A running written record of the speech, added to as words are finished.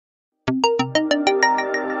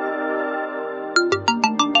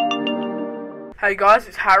Hey guys,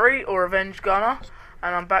 it's Harry, or Revenge Gunner,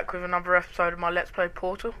 and I'm back with another episode of my Let's Play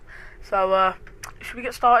Portal. So, should we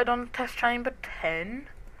get started on test chamber 10?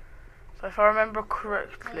 So if I remember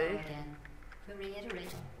correctly,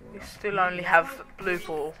 we still only have blue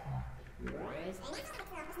portal.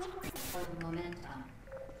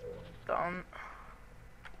 Done.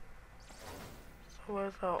 So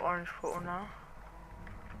where's our orange portal now?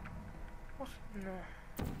 What's in there?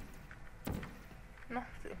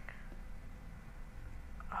 Nothing.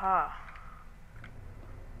 Aha.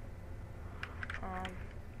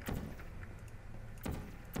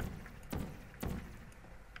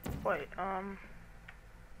 Wait, that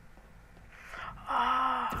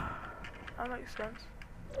makes sense.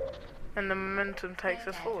 And the momentum takes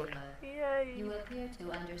us forward. Yay! You appear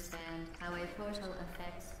to understand how a portal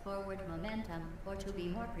affects forward momentum, or to be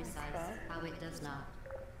more precise, how it does not.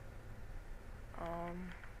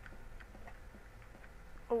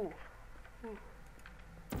 Oh.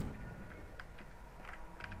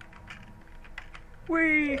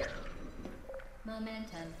 Whee!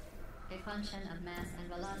 Momentum, a function of mass and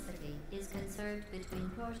velocity, is conserved between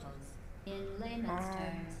portals. In layman's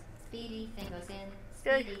terms, speedy thing goes in,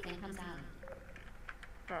 speedy thing comes out.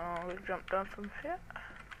 Oh, we jump down from here.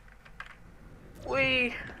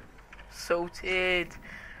 Whee! Sorted.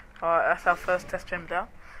 Alright, that's our first test chamber down.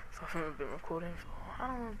 So I think we've been recording for... How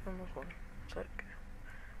long have we been recording? Sec.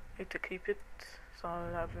 Need to keep it. So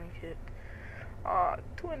that brings it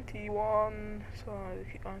 21, so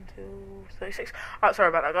we keep going till 36. Alright, sorry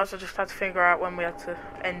about that guys, I just had to figure out when we had to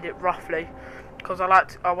end it roughly, because I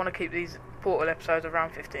want to keep these Portal episodes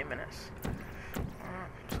around 15 minutes.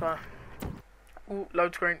 Alright, so, ooh,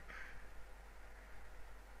 load screen.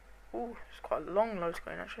 Ooh, it's quite a long load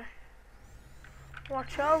screen actually.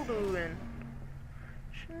 What y'all doing?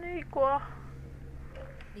 Shaniqua.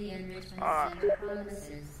 Alright.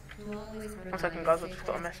 1 second guys, I just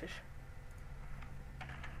got a message.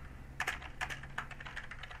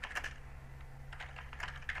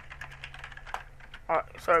 Alright,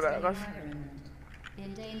 sorry about that guys.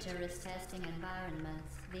 In dangerous testing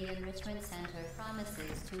environments, the Enrichment Center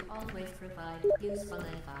promises to always provide useful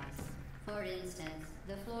advice. For instance,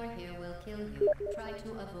 the floor here will kill you. Try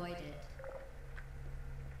to avoid it.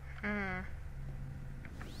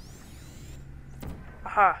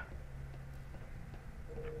 Aha.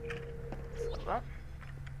 What's that?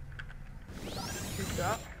 Who's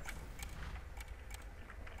that?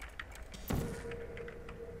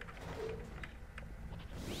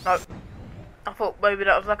 No. I thought maybe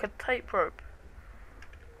that was like a tape rope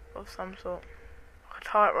of some sort. Like a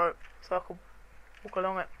tightrope, so I could walk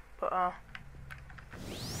along it. But, oh,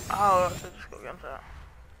 right, so I just got to get onto that.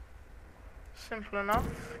 Simple enough.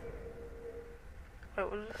 Wait,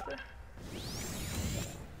 what does this do?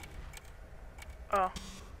 Oh.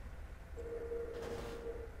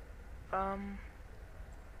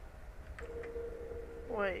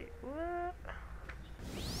 Wait, what?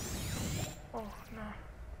 Oh, no.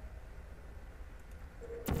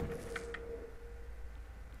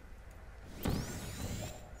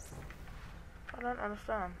 I don't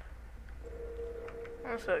understand.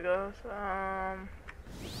 One sec, guys.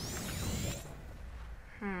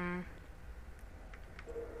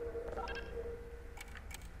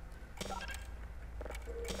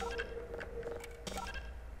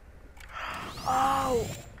 Oh,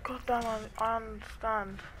 god damn it, I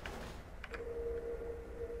understand.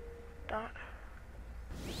 Damn it.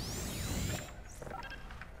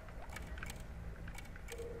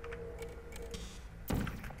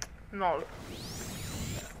 No.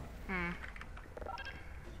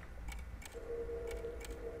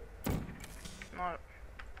 No.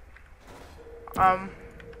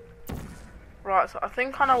 Right, so I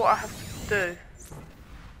think I know what I have to do.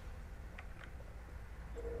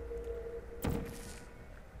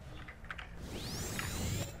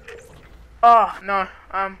 Oh, no.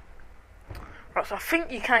 Right, so I think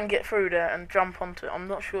you can get through there and jump onto it. I'm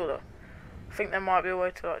not sure though. I think there might be a way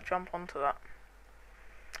to like jump onto that.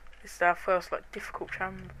 This is our first like difficult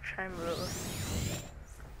chamber.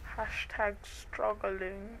 Hashtag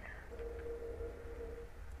struggling.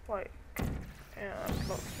 Wait. Yeah, that's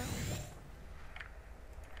locked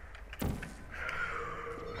in.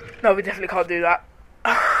 No, we definitely can't do that.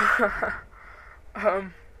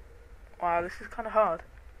 Wow, this is kind of hard.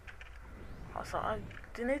 So I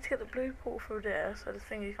do need to get the blue portal through there, so the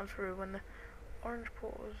thingy comes through when the orange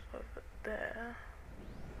portal is over there.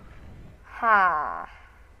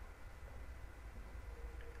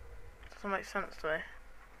 Doesn't make sense to me.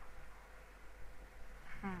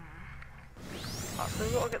 Right, so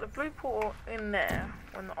we've got to get the blue portal in there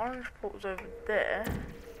when the orange portal's over there.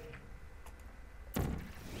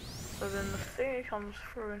 So then the thingy comes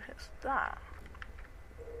through and hits that.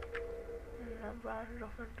 And that bounces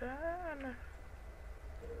off of there.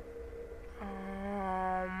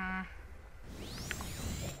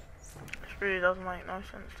 This really doesn't make no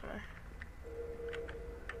sense to me.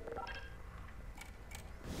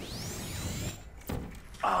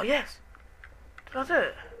 Oh yes! Did I do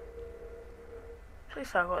it? Please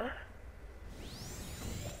say I got it.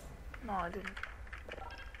 No, I didn't.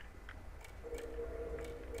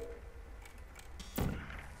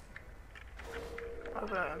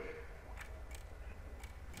 Open it.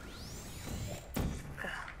 Yeah.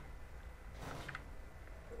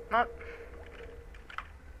 Nope.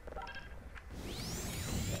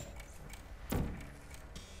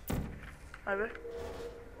 Maybe.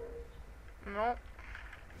 No.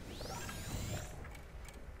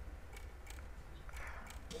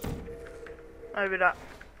 Maybe that.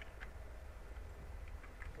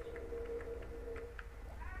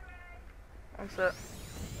 That's it.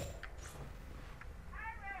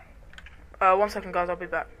 1 second guys, I'll be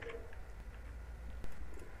back.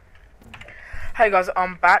 Hey guys,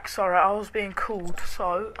 I'm back. Sorry, I was being called,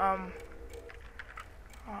 so alright,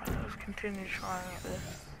 let's continue trying at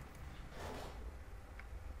this.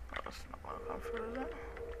 Oh, that's not gonna come through, is it?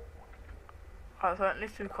 Alright, so it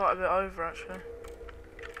needs to be quite a bit over actually.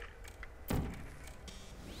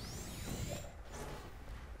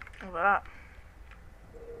 Look at that.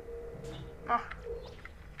 Ah.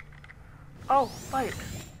 Oh, wait.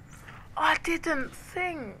 I didn't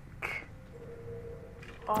think.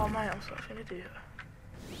 Oh mate, I'm such an idiot.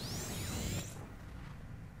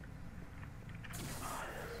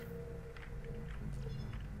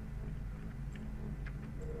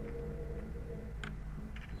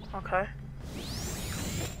 Okay.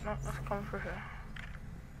 No, let's come through here.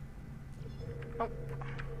 Nope.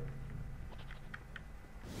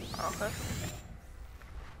 Okay.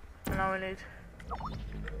 And now we need.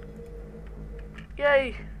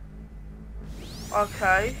 Yay!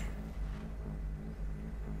 Okay.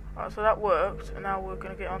 Alright, so that worked, and now we're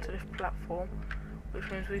gonna get onto this platform,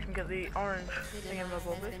 which means we can get the orange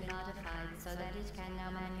thingamabobby. So that it can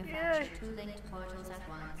now manufacture 2 linked portals at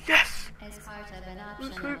once. Yes! As part of an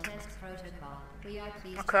optional test protocol, we are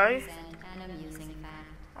pleased to Okay. present an amusing fact.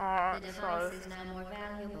 Alright, The device so is now more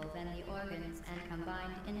valuable than the organs and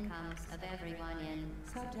combined incomes of everyone in.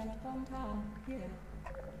 Subject hometown here.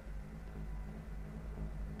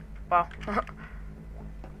 wow.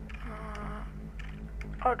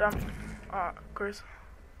 Oh damn. Alright, Chris.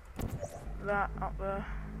 That up there.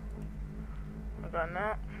 We're going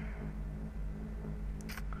that.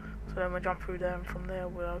 So then we jump through there, and from there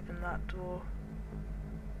we'll open that door.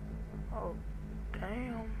 Oh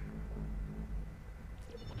damn.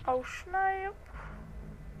 Oh snap.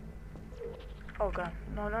 Oh god.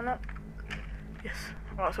 No, no, no. Yes.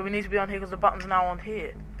 Right, so we need to be on here because the button's now on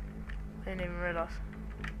here. I didn't even realise.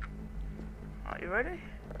 Are you ready?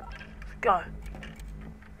 Let's go.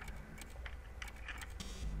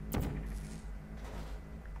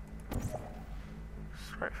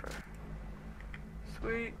 Straight through.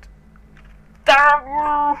 Sweet.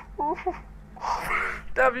 Damn!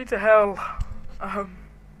 Damn you to hell.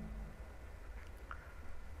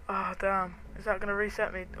 Ah, damn. Is that gonna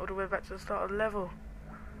reset me all the way back to the start of the level?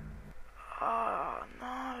 Oh,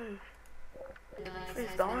 no. Please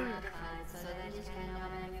don't.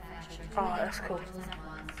 Oh, that's cool.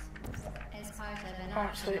 As part of an Oh,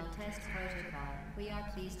 sweet. optional test protocol, we are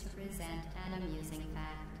pleased to present an amusing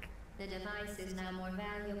fact. The device is now more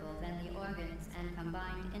valuable than the organs and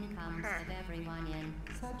combined incomes of everyone in.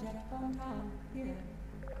 Subject hometown here.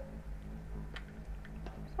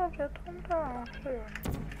 Subject on down here.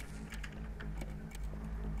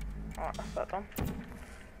 Alright, that's that done.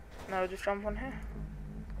 Now we just jump on here.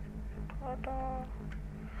 Ta-da.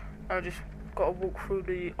 Now we just gotta walk through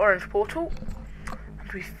the orange portal.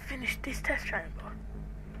 And we finished this test chamber.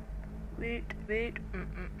 Wait. Wait.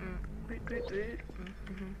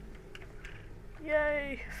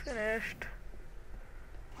 Yay, finished.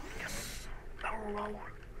 Yes. Barrel roll.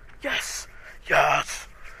 Yes. Yes.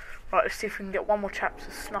 Right, let's see if we can get one more chapter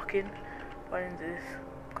snuck in by the end of this.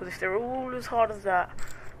 Because if they're all as hard as that,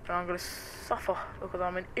 then I'm gonna suffer because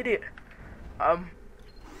I'm an idiot.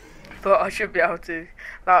 But I should be able to.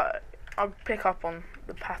 Like, I'll pick up on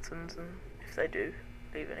the patterns, and if they do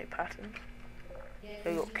leave any patterns.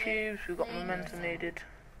 We've got cubes, we've got momentum needed.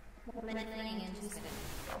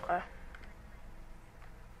 Okay.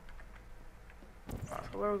 Right,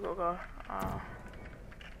 so where we gotta go?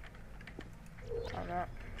 And that.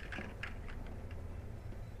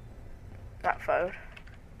 That failed.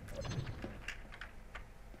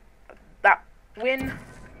 That win.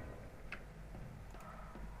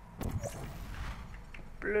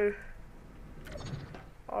 blue,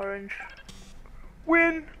 orange,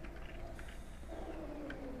 win!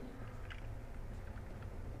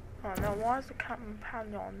 Oh no, why is the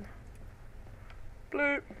companion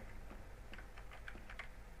blue,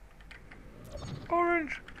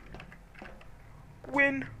 orange,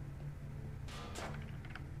 win,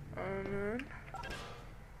 and then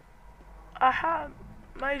I had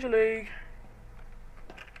Major League.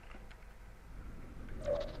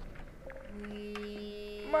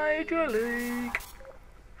 Major League.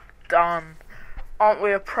 Done. Aren't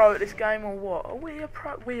we a pro at this game or what? Are we a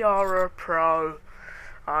pro? We are a pro.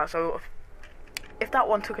 Alright, so if that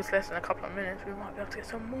one took us less than a couple of minutes, we might be able to get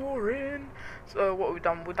some more in. So what we've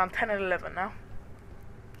done 10 and 11 now.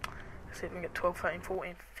 Let's see if we can get 12, 13,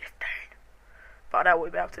 14, 15. But that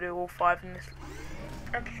we'll be able to do all 5 in this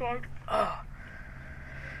episode. Oh.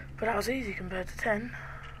 But that was easy compared to 10.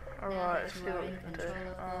 Alright, let's see what we can do.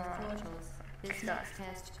 This next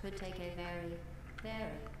test could take a very,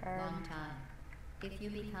 very long time. If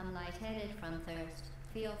you become lightheaded from thirst,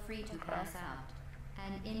 feel free to pass out.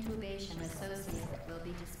 An intubation associate will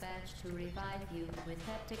be dispatched to revive you with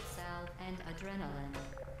peptic salve and adrenaline.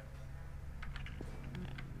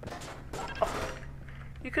 Oh,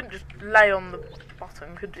 you couldn't just lay on the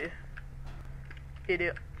button, could you?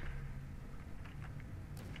 Idiot.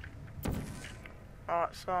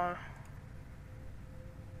 Alright, so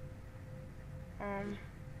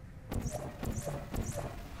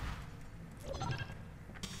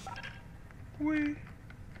what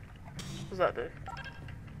does that do?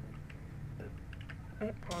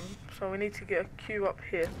 Oh, pardon. So we need to get a queue up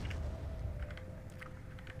here.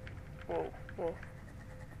 Whoa, whoa.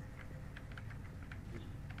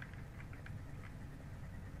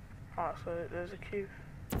 Alright, so there's a queue.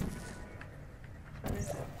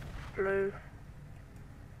 So blue,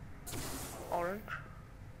 orange.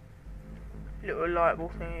 Little light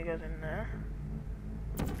ball thingy goes in there.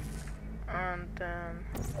 And then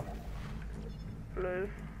blue,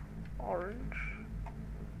 orange.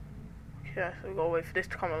 Okay, so we've got to wait for this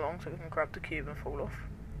to come along so we can grab the cube and fall off.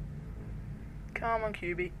 Come on,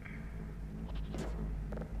 Cubie.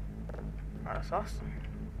 Right, that's us.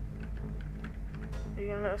 Are you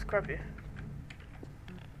gonna let us grab you?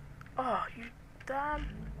 Oh, you damn.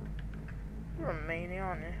 You're a meanie,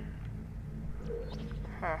 aren't you?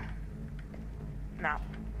 Huh. Now.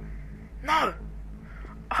 No!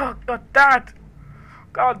 Oh, God, Dad!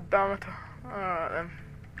 God damn it. Alright then.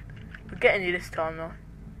 We're getting you this time though.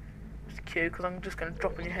 It's cute because I'm just going to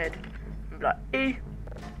drop on your head and be like, E!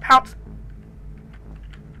 Pounce!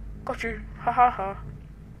 Got you! Ha ha ha!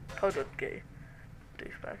 Told you I'd get you.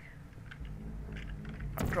 Douchebag.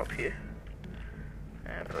 I'll drop you.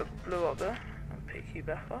 And put a blue up there. And pick you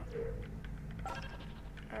back up.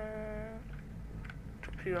 And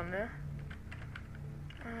drop you on there.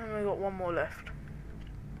 And we've got one more left.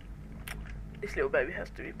 This little baby has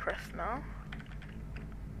to be pressed now.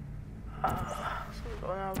 So we've got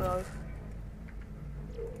to now go.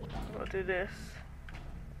 We've got to do this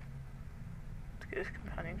to get this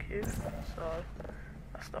companion cube. So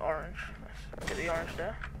that's the orange. Let's get the orange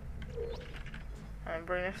there. And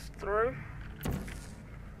bring this through.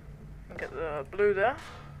 And get the blue there.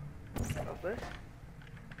 Lovely.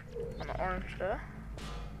 And the orange there.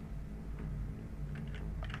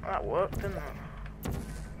 That worked, didn't it?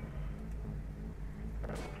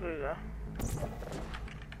 Blue there.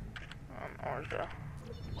 And orange there.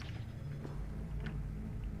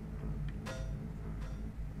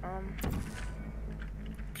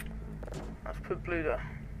 Let's put blue there.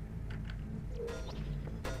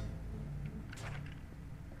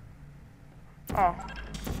 Oh.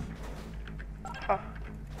 Huh.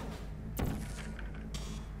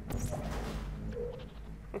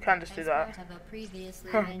 We can just do that.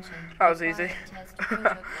 That was easy.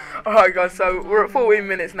 Alright guys, so we're at 14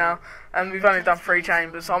 minutes now and we've only done 3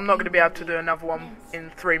 chambers, so I'm not going to be able to do another one in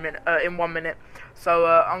 1 minute. So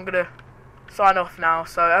I'm going to sign off now.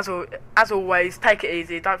 So as always, take it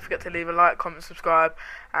easy, don't forget to leave a like, comment, subscribe,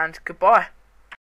 and goodbye.